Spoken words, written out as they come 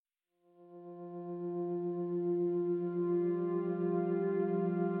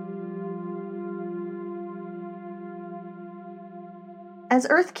As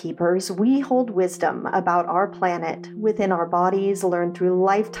Earth Keepers, we hold wisdom about our planet within our bodies learned through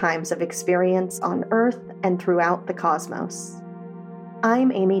lifetimes of experience on Earth and throughout the cosmos. I'm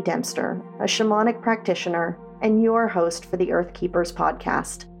Amy Dempster, a shamanic practitioner and your host for the Earth Keepers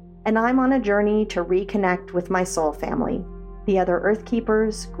podcast, and I'm on a journey to reconnect with my soul family, the other Earth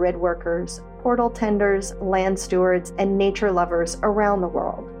Keepers, grid workers, portal tenders, land stewards, and nature lovers around the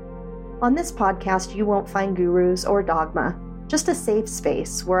world. On this podcast, you won't find gurus or dogma, just a safe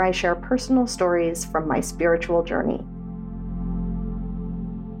space where I share personal stories from my spiritual journey.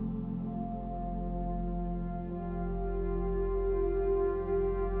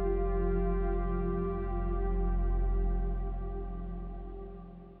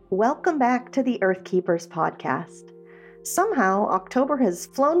 Welcome back to the Earth Keepers podcast. Somehow, October has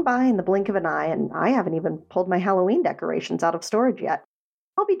flown by in the blink of an eye, and I haven't even pulled my Halloween decorations out of storage yet.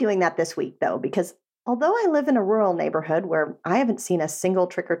 I'll be doing that this week, though, because although I live in a rural neighborhood where I haven't seen a single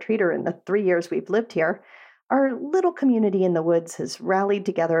trick-or-treater in the 3 years we've lived here, our little community in the woods has rallied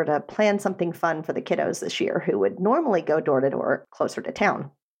together to plan something fun for the kiddos this year who would normally go door to door closer to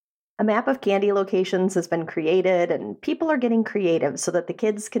town. A map of candy locations has been created, and people are getting creative so that the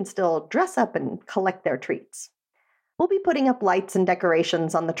kids can still dress up and collect their treats. We'll be putting up lights and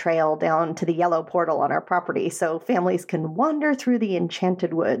decorations on the trail down to the yellow portal on our property so families can wander through the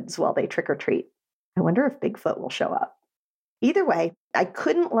enchanted woods while they trick-or-treat. I wonder if Bigfoot will show up. Either way, I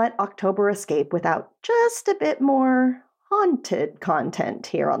couldn't let October escape without just a bit more haunted content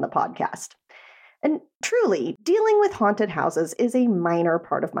here on the podcast. And truly, dealing with haunted houses is a minor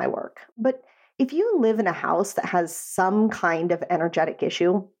part of my work. But if you live in a house that has some kind of energetic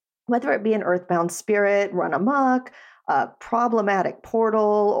issue, whether it be an earthbound spirit run amok, a problematic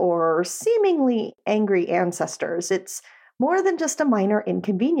portal, or seemingly angry ancestors, it's more than just a minor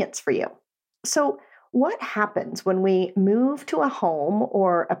inconvenience for you. So what happens when we move to a home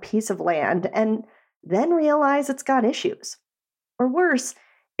or a piece of land and then realize it's got issues? Or worse,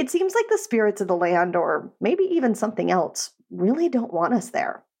 it seems like the spirits of the land, or maybe even something else, really don't want us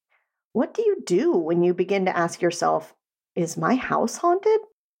there. What do you do when you begin to ask yourself, is my house haunted?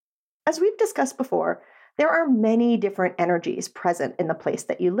 As we've discussed before, there are many different energies present in the place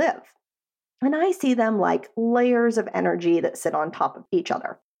that you live. And I see them like layers of energy that sit on top of each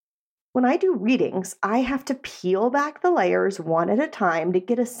other. When I do readings, I have to peel back the layers one at a time to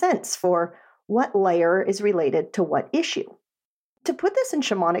get a sense for what layer is related to what issue. To put this in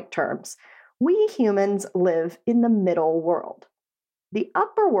shamanic terms, we humans live in the middle world. The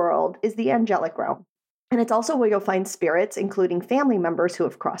upper world is the angelic realm, and it's also where you'll find spirits, including family members who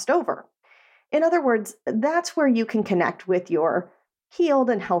have crossed over. In other words, that's where you can connect with your healed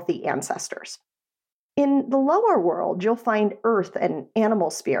and healthy ancestors. In the lower world, you'll find earth and animal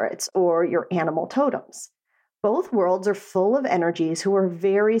spirits, or your animal totems. Both worlds are full of energies who are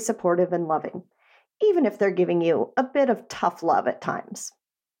very supportive and loving, even if they're giving you a bit of tough love at times.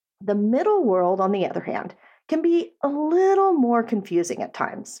 The middle world, on the other hand, can be a little more confusing at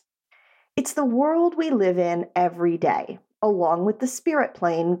times. It's the world we live in every day, along with the spirit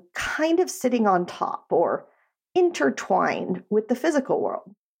plane kind of sitting on top or intertwined with the physical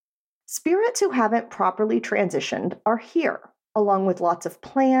world. Spirits who haven't properly transitioned are here, along with lots of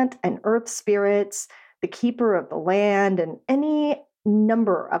plant and earth spirits, the keeper of the land, and any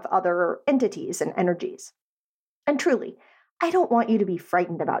number of other entities and energies. And truly, I don't want you to be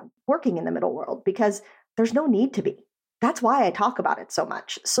frightened about working in the middle world because there's no need to be. That's why I talk about it so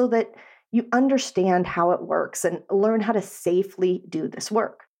much, so that you understand how it works and learn how to safely do this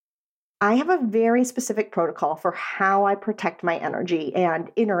work. I have a very specific protocol for how I protect my energy and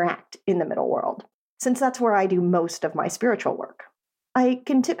interact in the middle world, since that's where I do most of my spiritual work. I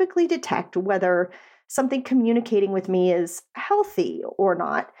can typically detect whether something communicating with me is healthy or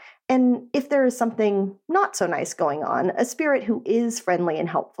not, and if there is something not so nice going on, a spirit who is friendly and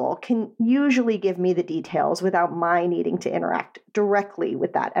helpful can usually give me the details without my needing to interact directly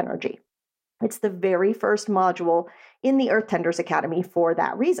with that energy. It's the very first module in the Earth Tenders Academy for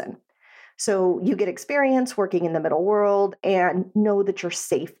that reason. So you get experience working in the middle world and know that you're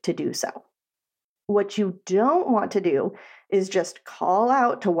safe to do so. What you don't want to do is just call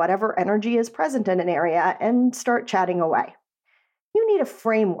out to whatever energy is present in an area and start chatting away. You need a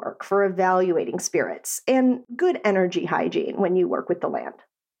framework for evaluating spirits and good energy hygiene when you work with the land.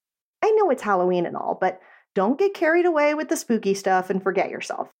 I know it's Halloween and all, but don't get carried away with the spooky stuff and forget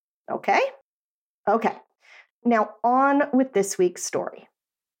yourself, okay? Okay, now on with this week's story.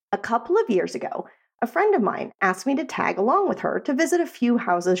 A couple of years ago, a friend of mine asked me to tag along with her to visit a few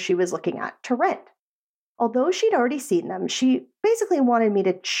houses she was looking at to rent. Although she'd already seen them, she basically wanted me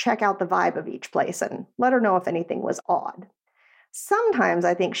to check out the vibe of each place and let her know if anything was odd. Sometimes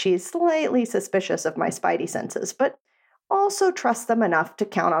I think she's slightly suspicious of my spidey senses, but also trusts them enough to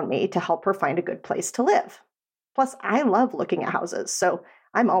count on me to help her find a good place to live. Plus, I love looking at houses, so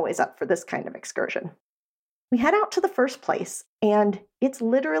I'm always up for this kind of excursion. We head out to the first place, and it's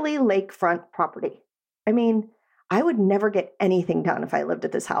literally lakefront property. I mean, I would never get anything done if I lived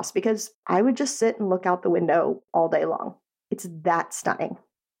at this house because I would just sit and look out the window all day long. It's that stunning.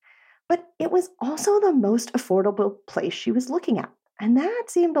 But it was also the most affordable place she was looking at, and that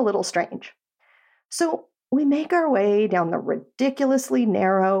seemed a little strange. So we make our way down the ridiculously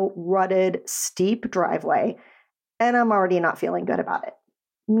narrow, rutted, steep driveway, and I'm already not feeling good about it.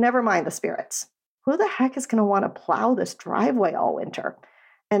 Never mind the spirits. Who the heck is going to want to plow this driveway all winter?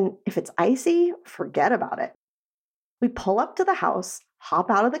 And if it's icy, forget about it. We pull up to the house,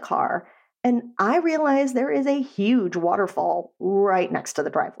 hop out of the car, and I realize there is a huge waterfall right next to the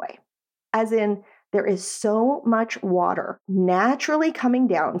driveway. As in, there is so much water naturally coming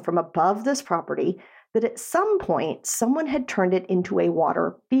down from above this property that at some point someone had turned it into a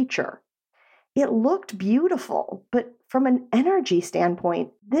water feature. It looked beautiful, but from an energy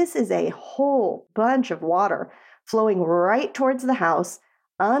standpoint, this is a whole bunch of water flowing right towards the house,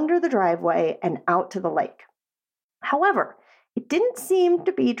 under the driveway, and out to the lake. However, it didn't seem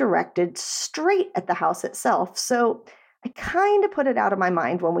to be directed straight at the house itself, so I kind of put it out of my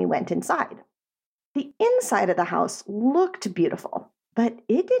mind when we went inside. The inside of the house looked beautiful, but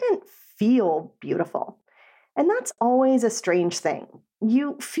it didn't feel beautiful. And that's always a strange thing.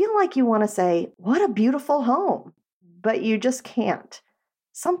 You feel like you want to say, "What a beautiful home," but you just can't.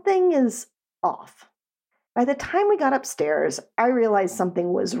 Something is off. By the time we got upstairs, I realized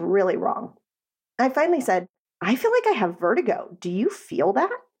something was really wrong. I finally said, "I feel like I have vertigo. Do you feel that?"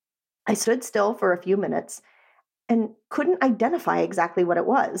 I stood still for a few minutes and couldn't identify exactly what it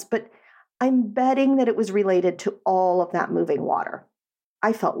was, but I'm betting that it was related to all of that moving water.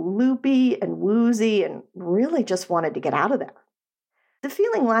 I felt loopy and woozy and really just wanted to get out of there. The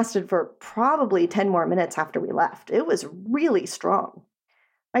feeling lasted for probably 10 more minutes after we left. It was really strong.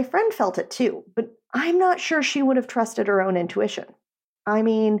 My friend felt it too, but I'm not sure she would have trusted her own intuition. I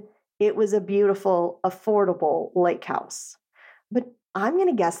mean, it was a beautiful, affordable lake house. But I'm going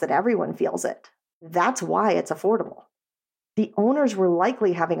to guess that everyone feels it. That's why it's affordable. The owners were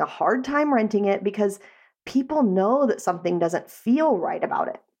likely having a hard time renting it because people know that something doesn't feel right about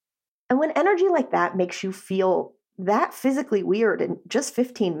it. And when energy like that makes you feel that physically weird in just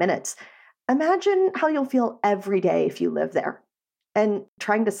 15 minutes, imagine how you'll feel every day if you live there. And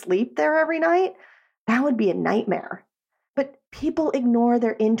trying to sleep there every night, that would be a nightmare. But people ignore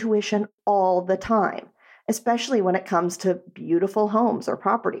their intuition all the time, especially when it comes to beautiful homes or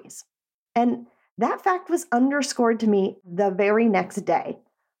properties. And that fact was underscored to me the very next day,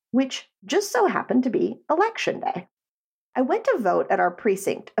 which just so happened to be election day. I went to vote at our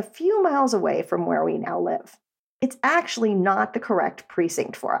precinct a few miles away from where we now live. It's actually not the correct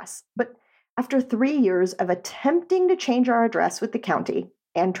precinct for us, but after 3 years of attempting to change our address with the county,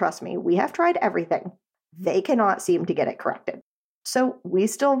 and trust me, we have tried everything, they cannot seem to get it corrected. So we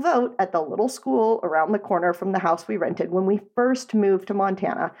still vote at the little school around the corner from the house we rented when we first moved to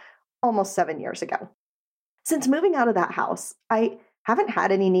Montana almost 7 years ago. Since moving out of that house, I haven't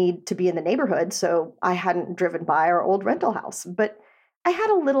had any need to be in the neighborhood, so I hadn't driven by our old rental house. But I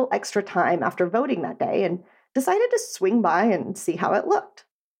had a little extra time after voting that day and decided to swing by and see how it looked.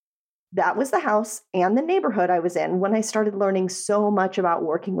 That was the house and the neighborhood I was in when I started learning so much about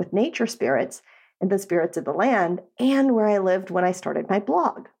working with nature spirits and the spirits of the land, and where I lived when I started my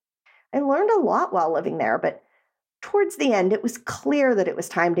blog. I learned a lot while living there, but towards the end, it was clear that it was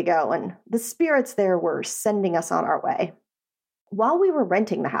time to go, and the spirits there were sending us on our way. While we were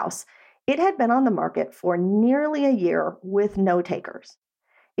renting the house, it had been on the market for nearly a year with no takers.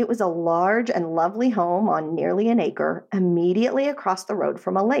 It was a large and lovely home on nearly an acre, immediately across the road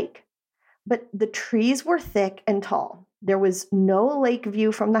from a lake. But the trees were thick and tall. There was no lake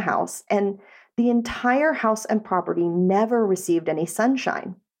view from the house, and the entire house and property never received any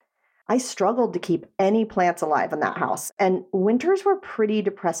sunshine. I struggled to keep any plants alive in that house, and winters were pretty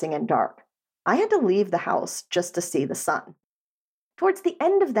depressing and dark. I had to leave the house just to see the sun. Towards the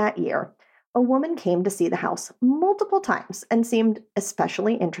end of that year, a woman came to see the house multiple times and seemed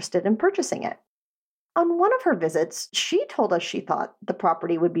especially interested in purchasing it. On one of her visits, she told us she thought the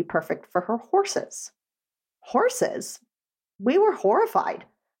property would be perfect for her horses. Horses? We were horrified.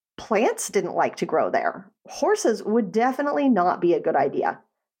 Plants didn't like to grow there. Horses would definitely not be a good idea.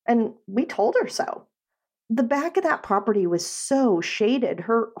 And we told her so. The back of that property was so shaded,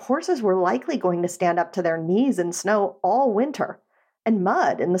 her horses were likely going to stand up to their knees in snow all winter and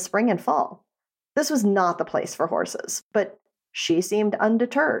mud in the spring and fall. This was not the place for horses, but She seemed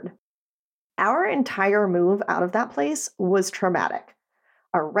undeterred. Our entire move out of that place was traumatic.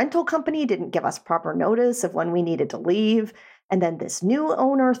 Our rental company didn't give us proper notice of when we needed to leave, and then this new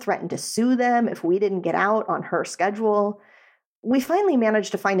owner threatened to sue them if we didn't get out on her schedule. We finally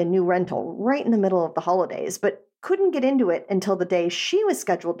managed to find a new rental right in the middle of the holidays, but couldn't get into it until the day she was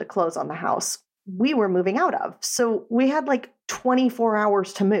scheduled to close on the house we were moving out of. So we had like 24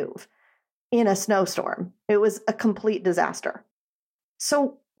 hours to move in a snowstorm. It was a complete disaster.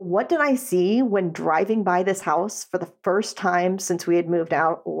 So what did I see when driving by this house for the first time since we had moved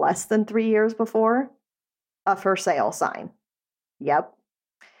out less than 3 years before? A for sale sign. Yep.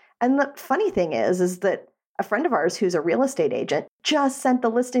 And the funny thing is that a friend of ours who's a real estate agent just sent the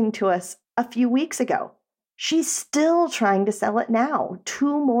listing to us a few weeks ago. She's still trying to sell it now,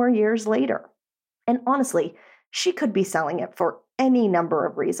 2 more years later. And honestly, she could be selling it for any number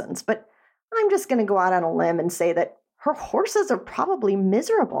of reasons, but I'm just going to go out on a limb and say that her horses are probably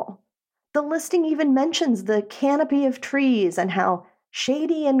miserable. The listing even mentions the canopy of trees and how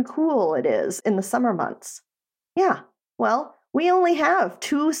shady and cool it is in the summer months. Yeah, well, we only have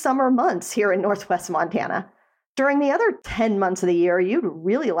 2 summer months here in Northwest Montana. During the other 10 months of the year, you'd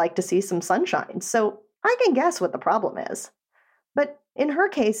really like to see some sunshine, so I can guess what the problem is. But in her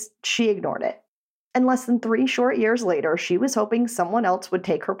case, she ignored it. And less than 3 short years later, she was hoping someone else would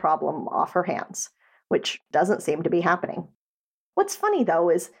take her problem off her hands, which doesn't seem to be happening. What's funny, though,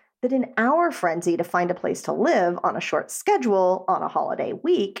 is that in our frenzy to find a place to live on a short schedule on a holiday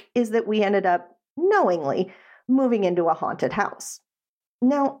week is that we ended up, knowingly, moving into a haunted house.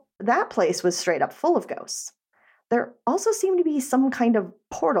 Now, that place was straight up full of ghosts. There also seemed to be some kind of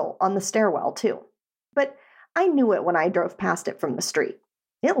portal on the stairwell, too. But I knew it when I drove past it from the street.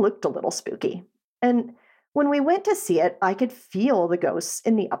 It looked a little spooky. And when we went to see it, I could feel the ghosts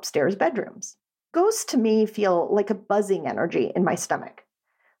in the upstairs bedrooms. Ghosts to me feel like a buzzing energy in my stomach.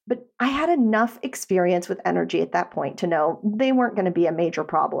 But I had enough experience with energy at that point to know they weren't going to be a major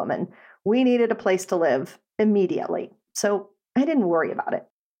problem, and we needed a place to live immediately. So I didn't worry about it.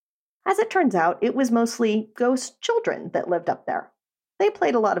 As it turns out, it was mostly ghost children that lived up there. They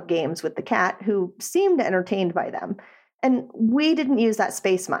played a lot of games with the cat, who seemed entertained by them. And we didn't use that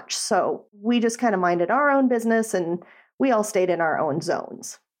space much, so we just kind of minded our own business and we all stayed in our own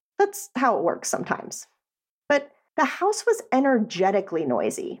zones. That's how it works sometimes. But the house was energetically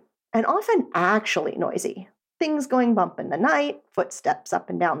noisy, and often actually noisy. Things going bump in the night, footsteps up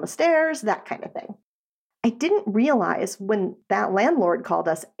and down the stairs, that kind of thing. I didn't realize when that landlord called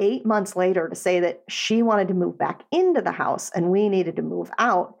us 8 months later to say that she wanted to move back into the house and we needed to move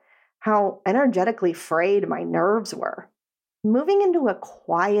out, how energetically frayed my nerves were. Moving into a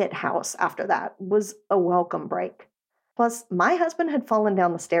quiet house after that was a welcome break. Plus, my husband had fallen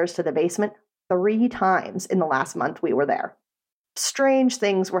down the stairs to the basement 3 times in the last month we were there. Strange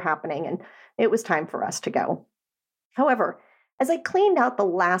things were happening, and it was time for us to go. However, as I cleaned out the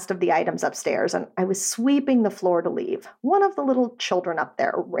last of the items upstairs and I was sweeping the floor to leave, one of the little children up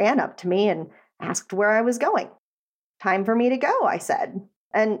there ran up to me and asked where I was going. "Time for me to go," I said,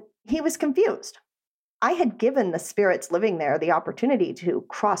 and he was confused. I had given the spirits living there the opportunity to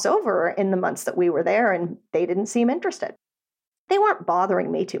cross over in the months that we were there, and they didn't seem interested. They weren't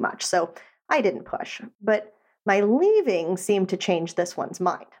bothering me too much, so I didn't push, but my leaving seemed to change this one's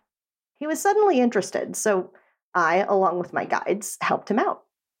mind. He was suddenly interested, so I, along with my guides, helped him out,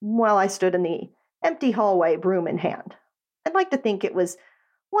 while I stood in the empty hallway, broom in hand. I'd like to think it was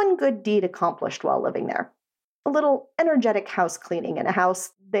one good deed accomplished while living there. A little energetic house cleaning in a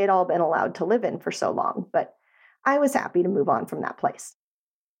house they'd all been allowed to live in for so long, but I was happy to move on from that place.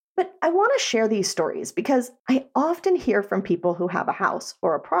 But I want to share these stories because I often hear from people who have a house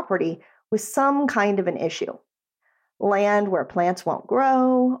or a property with some kind of an issue. Land where plants won't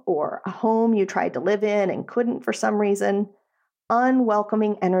grow, or a home you tried to live in and couldn't for some reason,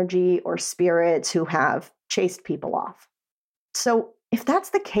 unwelcoming energy or spirits who have chased people off. So if that's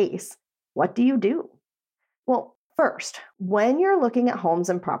the case, what do you do? Well, first, when you're looking at homes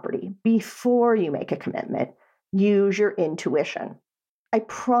and property, before you make a commitment, use your intuition. I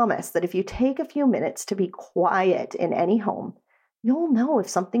promise that if you take a few minutes to be quiet in any home, you'll know if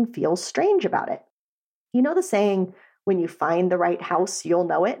something feels strange about it. You know the saying, when you find the right house, you'll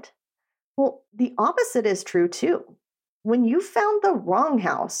know it? Well, the opposite is true too. When you found the wrong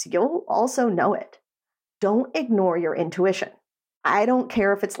house, you'll also know it. Don't ignore your intuition. I don't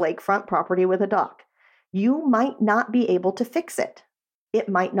care if it's lakefront property with a dock. You might not be able to fix it. It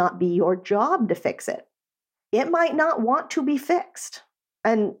might not be your job to fix it. It might not want to be fixed.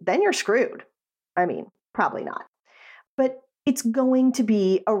 And then you're screwed. I mean, probably not. But It's going to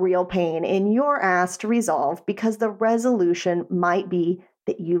be a real pain in your ass to resolve because the resolution might be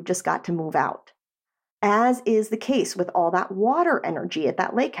that you've just got to move out. As is the case with all that water energy at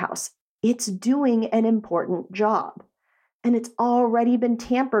that lake house, it's doing an important job. And it's already been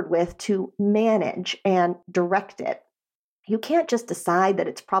tampered with to manage and direct it. You can't just decide that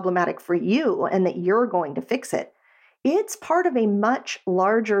it's problematic for you and that you're going to fix it. It's part of a much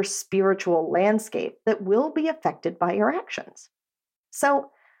larger spiritual landscape that will be affected by your actions.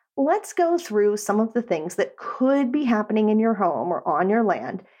 So let's go through some of the things that could be happening in your home or on your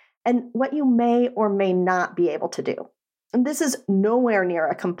land and what you may or may not be able to do. And this is nowhere near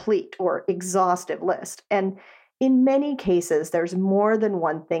a complete or exhaustive list. And in many cases, there's more than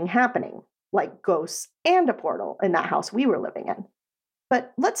one thing happening, like ghosts and a portal in that house we were living in.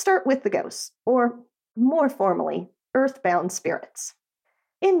 But let's start with the ghosts, or more formally, earthbound spirits.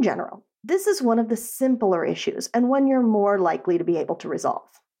 In general, this is one of the simpler issues and one you're more likely to be able to resolve.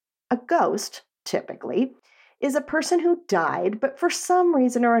 A ghost, typically, is a person who died, but for some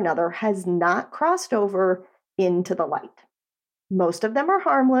reason or another has not crossed over into the light. Most of them are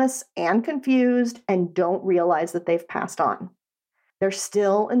harmless and confused and don't realize that they've passed on. They're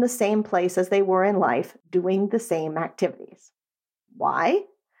still in the same place as they were in life, doing the same activities. Why?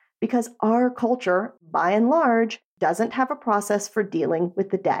 Because our culture, by and large, doesn't have a process for dealing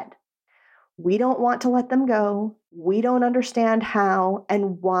with the dead. We don't want to let them go. We don't understand how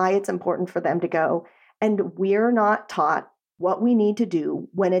and why it's important for them to go. And we're not taught what we need to do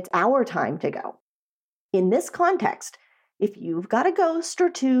when it's our time to go. In this context, if you've got a ghost or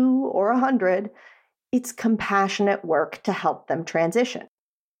 2 or 100, it's compassionate work to help them transition.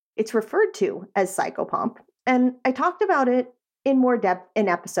 It's referred to as psychopomp, and I talked about it in more depth in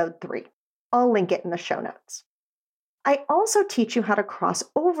episode 3. I'll link it in the show notes. I also teach you how to cross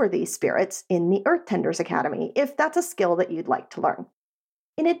over these spirits in the Earth Tenders Academy, if that's a skill that you'd like to learn.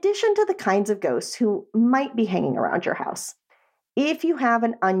 In addition to the kinds of ghosts who might be hanging around your house, if you have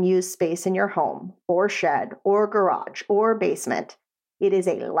an unused space in your home, or shed, or garage, or basement, it is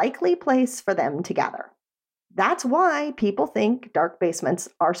a likely place for them to gather. That's why people think dark basements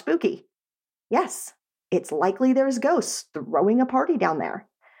are spooky. Yes, it's likely there's ghosts throwing a party down there,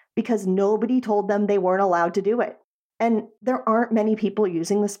 because nobody told them they weren't allowed to do it. And there aren't many people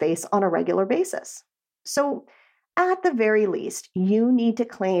using the space on a regular basis. So, at the very least, you need to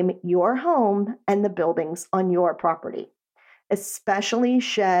claim your home and the buildings on your property, especially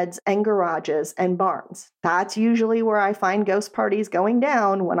sheds and garages and barns. That's usually where I find ghost parties going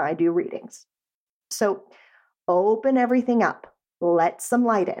down when I do readings. So, open everything up, let some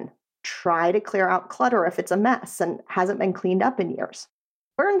light in, try to clear out clutter if it's a mess and hasn't been cleaned up in years.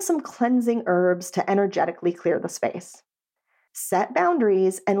 Burn some cleansing herbs to energetically clear the space. Set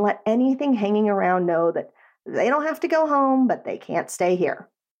boundaries and let anything hanging around know that they don't have to go home, but they can't stay here.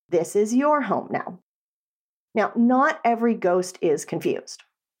 This is your home now. Now, not every ghost is confused.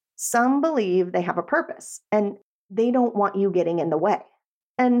 Some believe they have a purpose, and they don't want you getting in the way.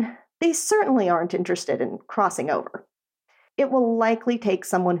 And they certainly aren't interested in crossing over. It will likely take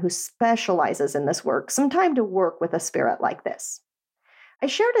someone who specializes in this work some time to work with a spirit like this. I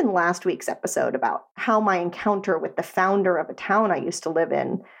shared in last week's episode about how my encounter with the founder of a town I used to live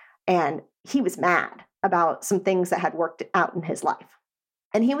in, and he was mad about some things that had worked out in his life.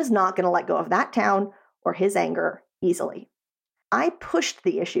 And he was not going to let go of that town or his anger easily. I pushed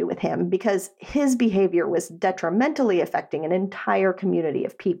the issue with him because his behavior was detrimentally affecting an entire community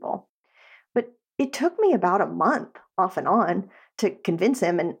of people. But it took me about a month, off and on, to convince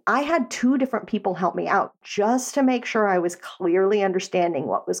him, and I had 2 different people help me out just to make sure I was clearly understanding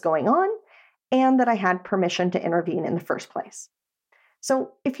what was going on and that I had permission to intervene in the first place.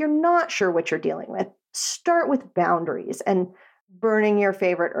 So if you're not sure what you're dealing with, start with boundaries and burning your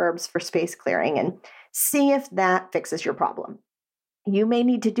favorite herbs for space clearing and see if that fixes your problem. You may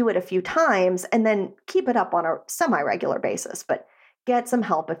need to do it a few times and then keep it up on a semi-regular basis, but get some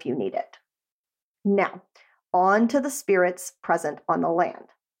help if you need it. Now, on to the spirits present on the land.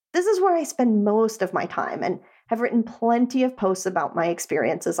 This is where I spend most of my time and have written plenty of posts about my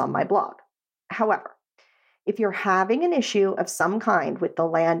experiences on my blog. However, if you're having an issue of some kind with the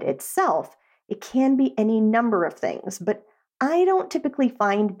land itself, it can be any number of things, but I don't typically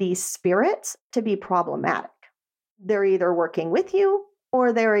find these spirits to be problematic. They're either working with you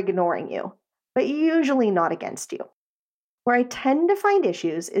or they're ignoring you, but usually not against you. Where I tend to find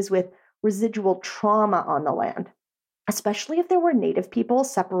issues is with residual trauma on the land, especially if there were native people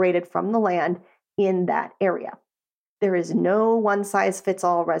separated from the land in that area. There is no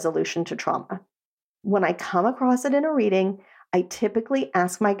one-size-fits-all resolution to trauma. When I come across it in a reading, I typically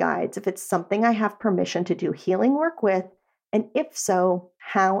ask my guides if it's something I have permission to do healing work with And if so,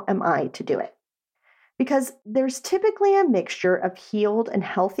 how am I to do it? Because there's typically a mixture of healed and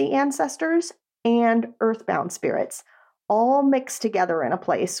healthy ancestors and earthbound spirits, all mixed together in a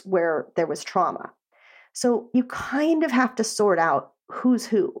place where there was trauma. So you kind of have to sort out who's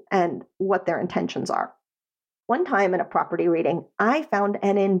who and what their intentions are. One time in a property reading, I found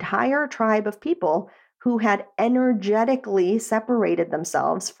an entire tribe of people who had energetically separated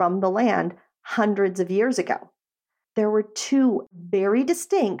themselves from the land hundreds of years ago. There were two very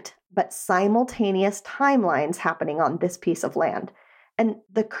distinct but simultaneous timelines happening on this piece of land. And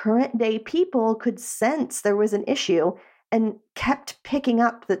the current day people could sense there was an issue and kept picking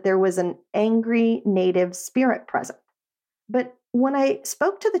up that there was an angry native spirit present. But when I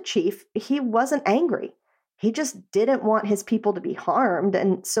spoke to the chief, he wasn't angry. He just didn't want his people to be harmed,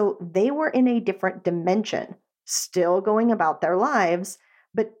 and so they were in a different dimension, still going about their lives,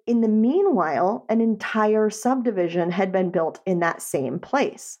 but in the meanwhile, an entire subdivision had been built in that same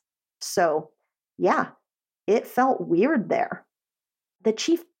place. So, yeah, it felt weird there. The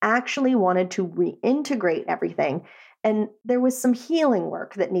chief actually wanted to reintegrate everything, and there was some healing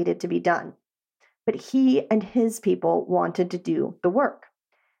work that needed to be done. But he and his people wanted to do the work.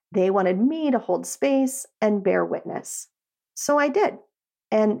 They wanted me to hold space and bear witness. So I did.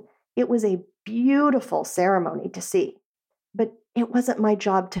 And it was a beautiful ceremony to see. But it wasn't my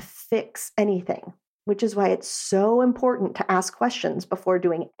job to fix anything, which is why it's so important to ask questions before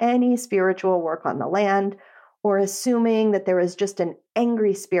doing any spiritual work on the land or assuming that there is just an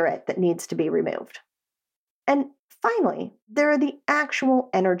angry spirit that needs to be removed. And finally, there are the actual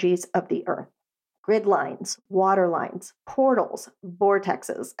energies of the earth. Grid lines, water lines, portals,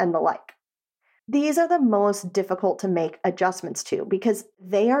 vortexes, and the like. These are the most difficult to make adjustments to because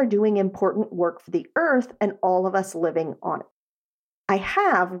they are doing important work for the earth and all of us living on it. I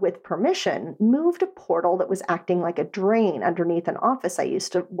have, with permission, moved a portal that was acting like a drain underneath an office I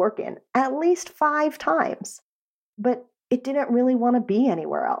used to work in at least 5 times, but it didn't really want to be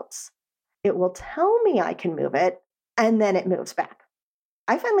anywhere else. It will tell me I can move it, and then it moves back.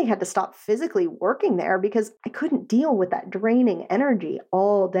 I finally had to stop physically working there because I couldn't deal with that draining energy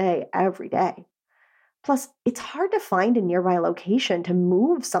all day, every day. Plus, it's hard to find a nearby location to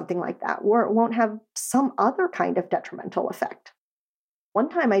move something like that where it won't have some other kind of detrimental effect. One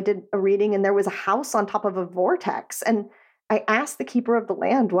time I did a reading and there was a house on top of a vortex, and I asked the keeper of the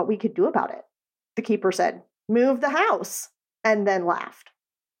land what we could do about it. The keeper said, "Move the house," and then laughed.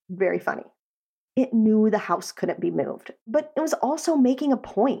 Very funny. It knew the house couldn't be moved, but it was also making a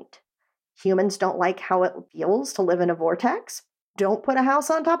point. Humans don't like how it feels to live in a vortex. Don't put a house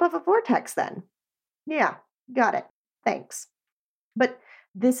on top of a vortex then. Yeah, got it. Thanks. But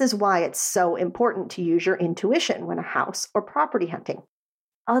this is why it's so important to use your intuition when a house or property hunting.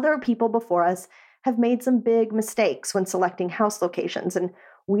 Other people before us have made some big mistakes when selecting house locations, and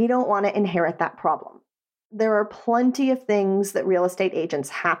we don't want to inherit that problem. There are plenty of things that real estate agents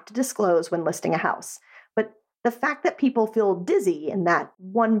have to disclose when listing a house, but the fact that people feel dizzy in that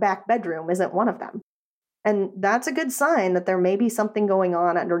one back bedroom isn't one of them. And that's a good sign that there may be something going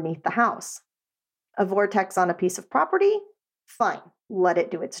on underneath the house. A vortex on a piece of property? Fine, let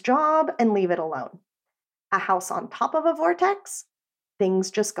it do its job and leave it alone. A house on top of a vortex? Things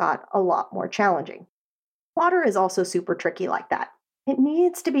just got a lot more challenging. Water is also super tricky like that. It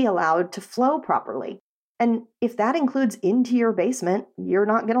needs to be allowed to flow properly. And if that includes into your basement, you're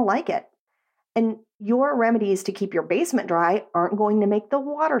not going to like it. And your remedies to keep your basement dry aren't going to make the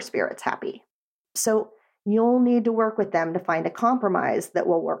water spirits happy. So you'll need to work with them to find a compromise that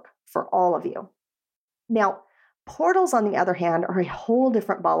will work for all of you. Now, portals, on the other hand, are a whole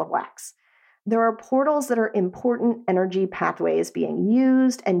different ball of wax. There are portals that are important energy pathways being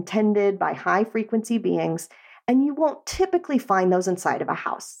used and tended by high-frequency beings, and you won't typically find those inside of a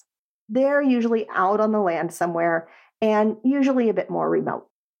house. They're usually out on the land somewhere and usually a bit more remote.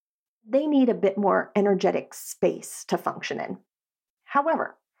 They need a bit more energetic space to function in.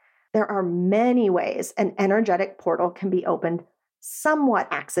 However, there are many ways an energetic portal can be opened somewhat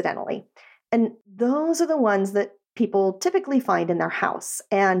accidentally, and those are the ones that people typically find in their house,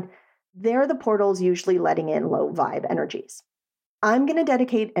 and they're the portals usually letting in low vibe energies. I'm going to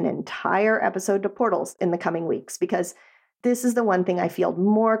dedicate an entire episode to portals in the coming weeks because this is the one thing I field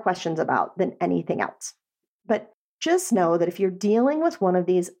more questions about than anything else. But just know that if you're dealing with one of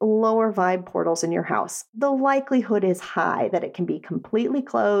these lower vibe portals in your house, the likelihood is high that it can be completely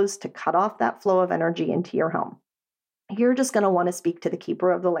closed to cut off that flow of energy into your home. You're just going to want to speak to the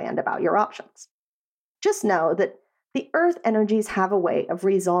keeper of the land about your options. Just know that the earth energies have a way of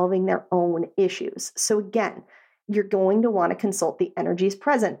resolving their own issues. So again, you're going to want to consult the energies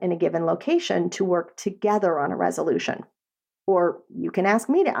present in a given location to work together on a resolution. or you can ask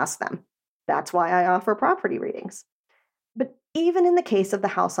me to ask them. That's why I offer property readings. But even in the case of the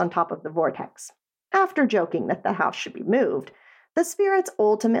house on top of the vortex, after joking that the house should be moved, the spirits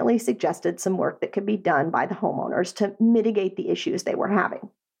ultimately suggested some work that could be done by the homeowners to mitigate the issues they were having.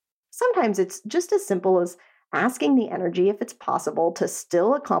 Sometimes it's just as simple as asking the energy if it's possible to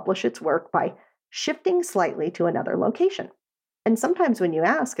still accomplish its work by shifting slightly to another location. And sometimes when you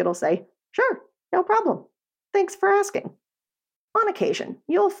ask, it'll say, "Sure, no problem. Thanks for asking." On occasion,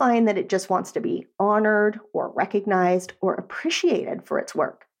 you'll find that it just wants to be honored or recognized or appreciated for its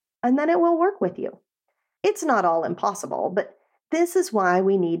work, and then it will work with you. It's not all impossible, but this is why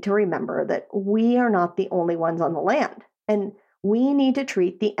we need to remember that we are not the only ones on the land, and we need to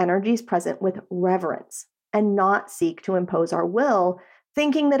treat the energies present with reverence and not seek to impose our will,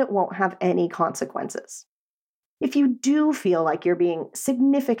 thinking that it won't have any consequences. If you do feel like you're being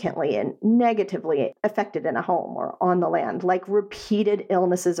significantly and negatively affected in a home or on the land, like repeated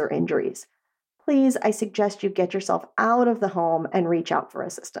illnesses or injuries, please, I suggest you get yourself out of the home and reach out for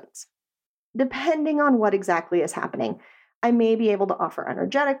assistance. Depending on what exactly is happening, I may be able to offer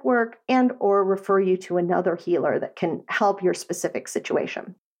energetic work and or refer you to another healer that can help your specific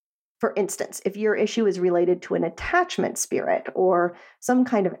situation. For instance, if your issue is related to an attachment spirit or some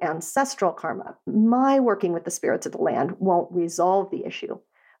kind of ancestral karma, my working with the spirits of the land won't resolve the issue.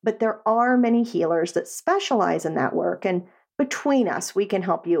 But there are many healers that specialize in that work, and between us, we can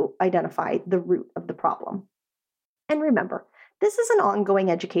help you identify the root of the problem. And remember, this is an ongoing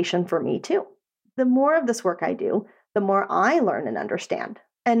education for me too. The more of this work I do, the more I learn and understand.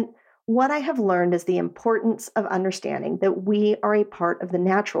 And what I have learned is the importance of understanding that we are a part of the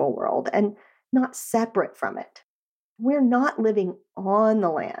natural world and not separate from it. We're not living on the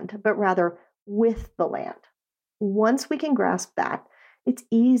land, but rather with the land. Once we can grasp that, it's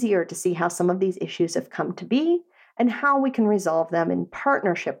easier to see how some of these issues have come to be and how we can resolve them in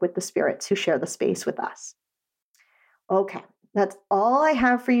partnership with the spirits who share the space with us. Okay, that's all I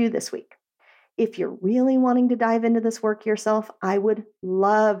have for you this week. If you're really wanting to dive into this work yourself, I would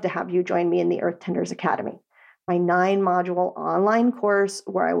love to have you join me in the Earth Tenders Academy, my 9-module online course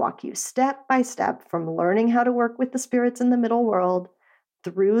where I walk you step by step from learning how to work with the spirits in the middle world,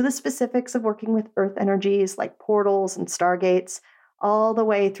 through the specifics of working with earth energies like portals and stargates, all the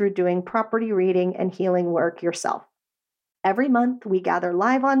way through doing property reading and healing work yourself. Every month, we gather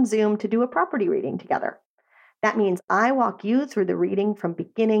live on Zoom to do a property reading together. That means I walk you through the reading from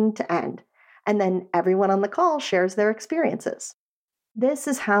beginning to end, and then everyone on the call shares their experiences. This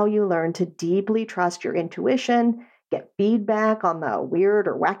is how you learn to deeply trust your intuition, get feedback on the weird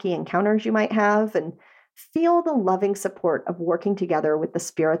or wacky encounters you might have, and feel the loving support of working together with the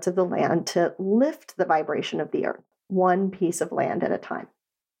spirits of the land to lift the vibration of the earth, one piece of land at a time.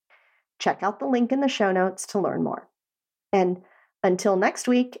 Check out the link in the show notes to learn more. And until next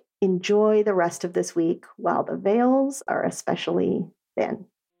week, enjoy the rest of this week while the veils are especially thin.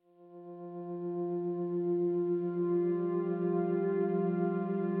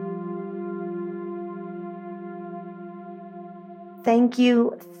 Thank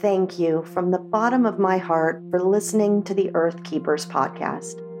you from the bottom of my heart for listening to the Earth Keepers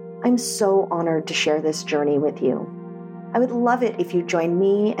podcast. I'm so honored to share this journey with you. I would love it if you join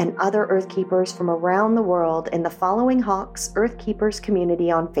me and other Earth Keepers from around the world in the Following Hawks Earth Keepers community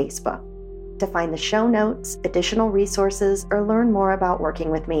on Facebook. To find the show notes, additional resources, or learn more about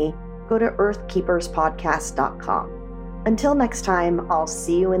working with me, go to earthkeeperspodcast.com. Until next time, I'll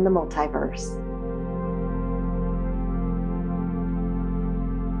see you in the multiverse.